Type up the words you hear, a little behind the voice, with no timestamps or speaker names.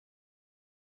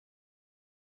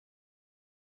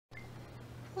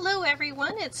Hello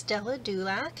everyone, it's Della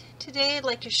DuLac. Today I'd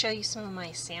like to show you some of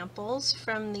my samples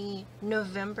from the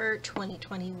November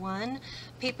 2021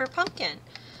 paper pumpkin.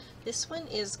 This one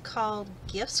is called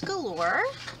Gifts Galore.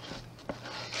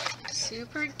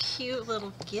 Super cute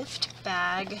little gift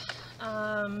bag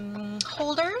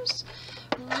holders.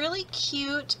 Really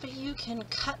cute, but you can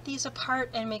cut these apart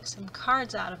and make some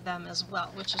cards out of them as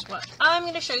well, which is what I'm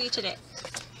going to show you today.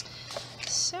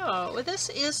 So this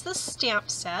is the stamp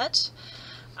set.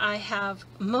 I have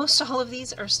most all of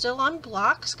these are still on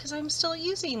blocks because I'm still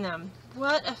using them.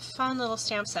 What a fun little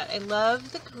stamp set. I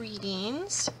love the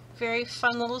greetings. Very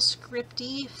fun little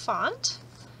scripty font.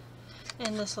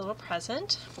 And this little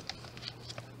present.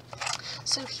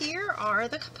 So here are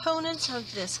the components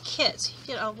of this kit. So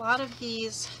you get a lot of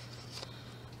these.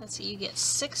 Let's see, you get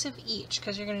 6 of each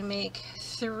because you're going to make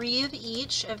 3 of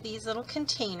each of these little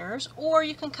containers, or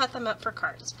you can cut them up for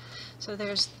cards. So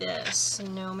there's this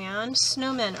snowman.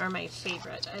 Snowmen are my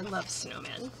favorite. I love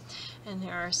snowmen. And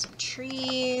there are some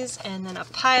trees and then a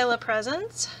pile of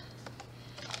presents.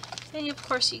 And of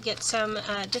course you get some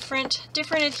different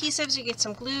adhesives. You get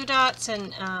some glue dots,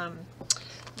 and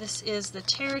this is the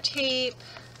tear tape.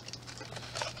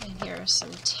 And here are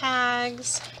some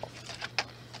tags.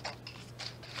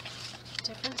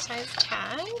 Different size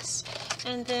tags,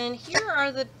 and then here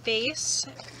are the bases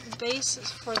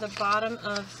for the bottom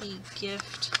of the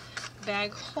gift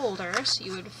bag holder. So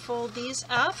you would fold these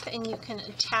up and you can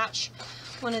attach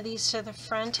one of these to the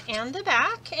front and the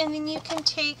back, and then you can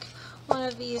take one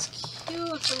of these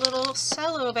cute little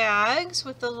cello bags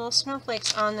with the little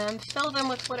snowflakes on them, fill them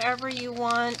with whatever you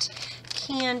want,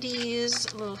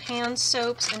 candies, little hand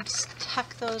soaps, and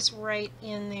tuck those right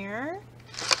in there.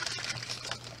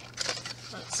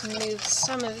 Let's move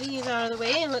some of these out of the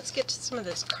way and let's get to some of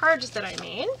those cards that I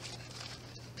made.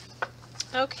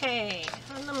 Okay,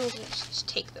 and I'm going to just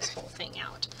take this whole thing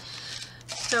out.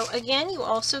 So again, you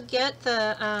also get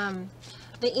the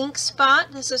ink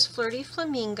spot. This is Flirty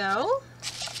Flamingo.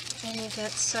 And you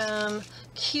get some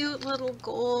cute little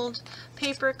gold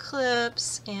paper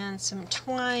clips and some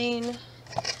twine.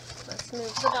 Let's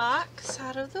move the box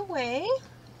out of the way.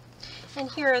 And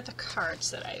here are the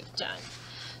cards that I've done.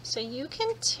 So you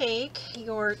can take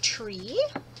your tree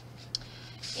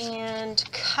and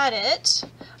cut it.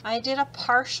 I did a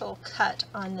partial cut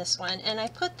on this one, and I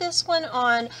put this one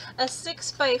on a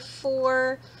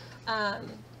 6x4. Let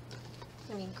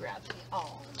me grab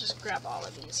just grab all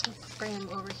of these and bring them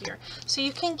over here. So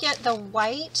you can get the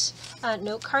white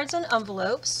note cards and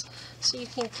envelopes. So you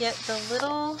can get the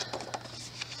little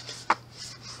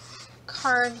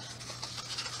card.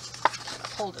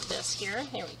 Hold of this here.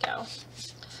 Here we go.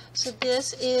 So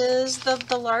this is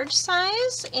the large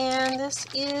size, and this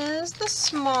is the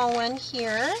small one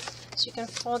here. So you can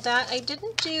fold that. I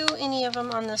didn't do any of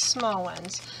them on the small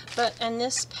ones, but in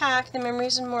this pack, the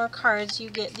Memories and More cards, you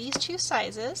get these 2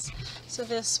 sizes. So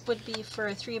this would be for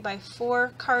a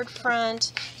 3x4 card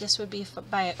front. This would be for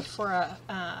a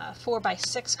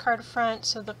 4x6 card front.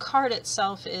 So the card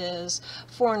itself is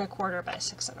 4 1/4 by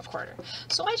 6 1/4.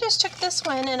 So I just took this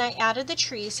one and I added the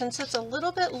tree since it's a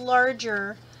little bit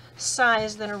larger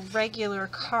size than a regular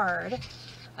card.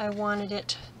 I wanted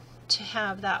it to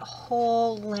have that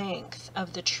whole length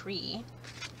of the tree.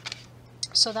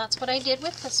 So that's what I did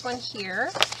with this one here.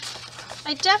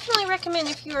 I definitely recommend,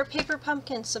 if you're a Paper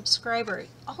Pumpkin subscriber,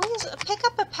 always pick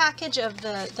up a package of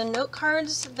the note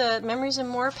cards, the Memories and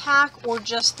More pack, or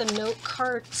just the note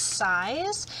card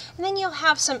size, and then you'll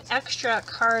have some extra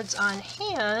cards on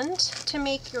hand to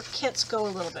make your kits go a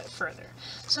little bit further.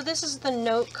 So this is the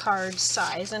note card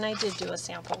size, and I did do a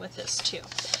sample with this too.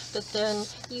 But then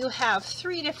you have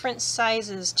 3 different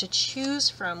sizes to choose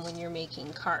from when you're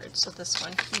making cards. So this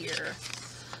one here,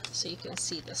 so you can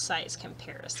see the size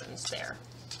comparisons there.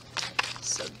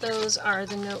 So those are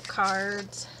the note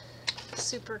cards.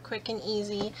 Super quick and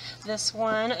easy. This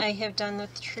one I have done the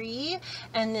tree,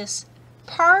 and this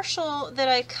partial that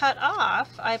I cut off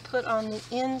I put on the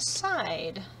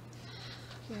inside.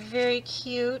 Very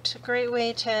cute. Great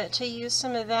way to use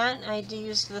some of that. I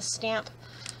used the stamp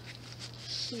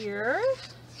here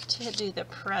to do the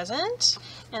present,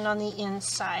 and on the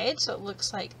inside, so it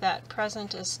looks like that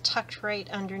present is tucked right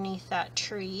underneath that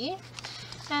tree.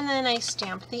 And then I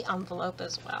stamped the envelope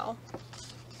as well.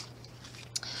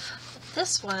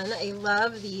 This one, I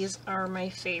love. These are my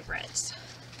favorites.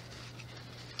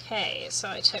 Okay, so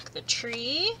I took the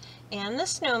tree and the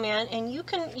snowman, and you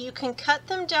can cut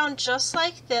them down just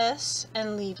like this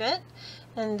and leave it,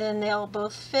 and then they'll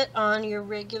both fit on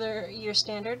your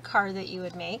standard card that you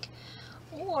would make.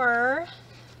 Or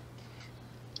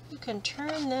you can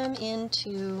turn them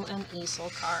into an easel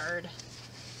card.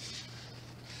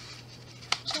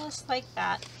 just like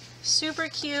that. Super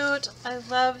cute. I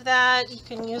love that. You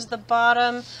can use the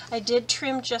bottom. I did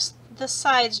trim just the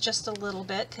sides just a little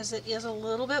bit because it is a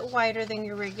little bit wider than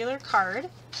your regular card.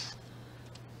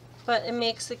 But it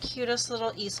makes the cutest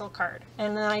little easel card.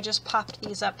 And then I just popped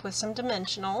these up with some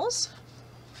dimensionals.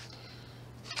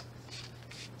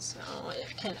 So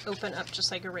it can open up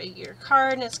just like a regular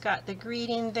card, and it's got the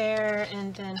greeting there,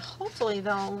 and then hopefully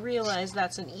they'll realize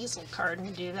that's an easel card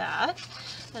and do that.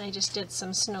 And I just did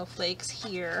some snowflakes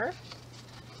here.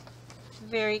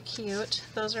 Very cute.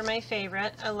 Those are my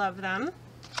favorite. I love them.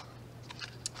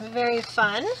 Very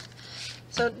fun.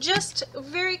 So just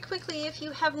very quickly, if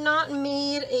you have not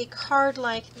made a card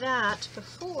like that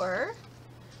before,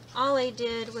 all I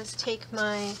did was take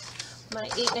my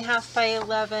 8.5 by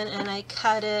 11 and I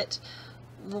cut it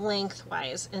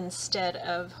lengthwise instead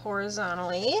of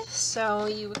horizontally. So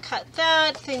you would cut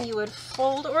that, then you would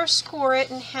fold or score it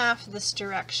in half this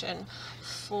direction,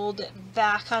 fold it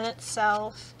back on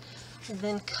itself,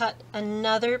 then cut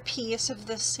another piece of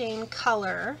the same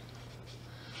color.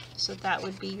 So that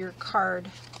would be your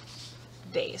card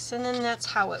base, and then that's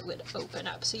how it would open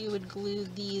up. So you would glue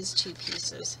these two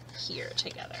pieces here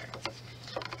together,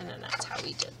 and then that's how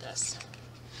we did this.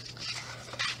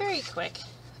 Very quick,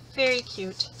 very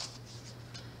cute.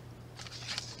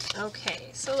 Okay,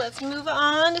 so let's move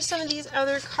on to some of these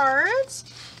other cards.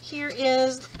 Here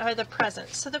are the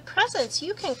presents. So the presents,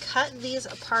 you can cut these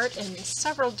apart in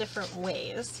several different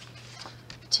ways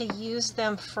to use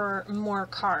them for more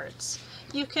cards.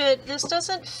 You could, this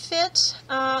doesn't fit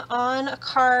on a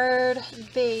card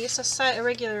base, a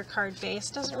regular card base,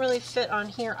 doesn't really fit on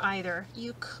here either.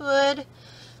 You could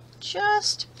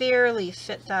just barely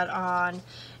fit that on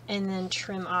and then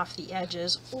trim off the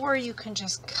edges, or you can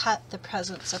just cut the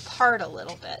presents apart a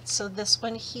little bit. So this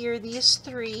one here, these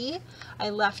three, I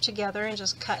left together and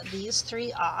just cut these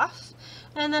three off.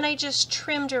 And then I just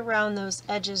trimmed around those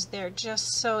edges there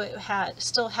just so it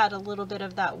still had a little bit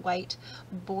of that white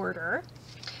border.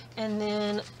 And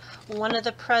then one of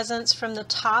the presents from the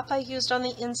top I used on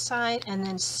the inside, and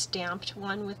then stamped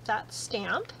one with that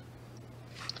stamp.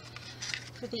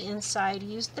 For the inside,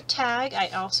 used the tag. I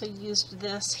also used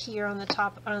this here on the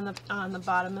top, on the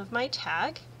bottom of my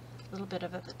tag. A little bit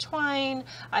of the twine.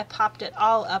 I popped it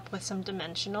all up with some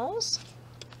dimensionals.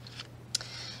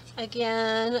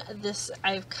 Again,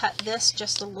 I've cut this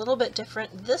just a little bit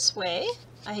different this way.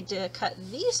 I did cut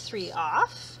these three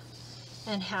off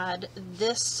and had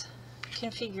this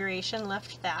configuration,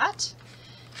 left that.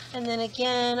 And then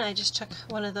again, I just took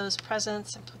one of those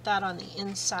presents and put that on the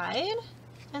inside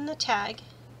and the tag.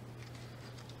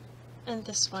 And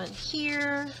this one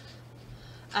here,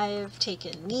 I've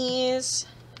taken these,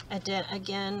 I did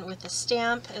again with the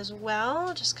stamp as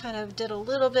well, just kind of did a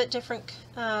little bit different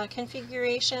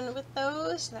configuration with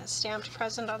those. That stamped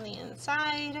present on the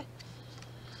inside.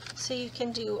 So you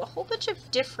can do a whole bunch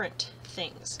of different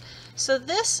things. So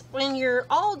this, when you're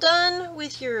all done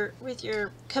with your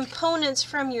components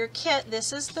from your kit,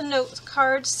 this is the note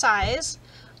card size,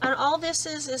 and all this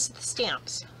is the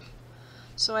stamps.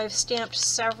 So I've stamped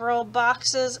several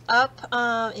boxes up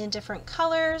in different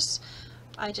colors.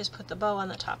 I just put the bow on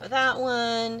the top of that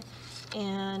one,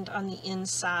 and on the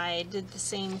inside did the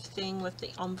same thing with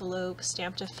the envelope,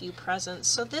 stamped a few presents.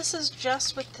 So this is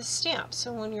just with the stamp.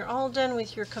 So when you're all done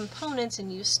with your components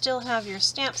and you still have your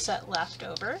stamp set left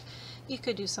over, you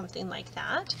could do something like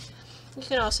that. You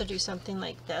can also do something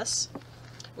like this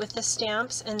with the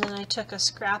stamps, and then I took a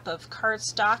scrap of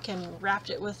cardstock and wrapped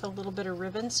it with a little bit of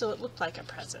ribbon so it looked like a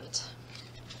present.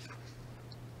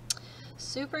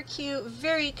 Super cute,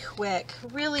 very quick,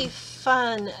 really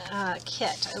fun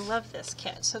kit. I love this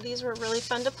kit. So these were really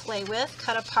fun to play with,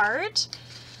 cut apart.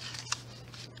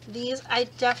 These, I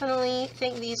definitely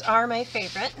think these are my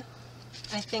favorite.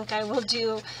 I think I will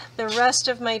do the rest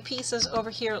of my pieces over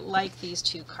here like these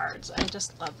two cards. I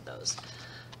just love those.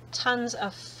 Tons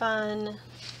of fun.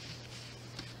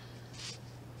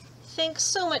 Thanks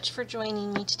so much for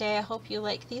joining me today. I hope you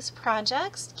like these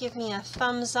projects. Give me a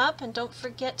thumbs up and don't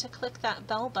forget to click that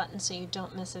bell button so you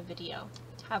don't miss a video.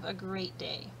 Have a great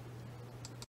day.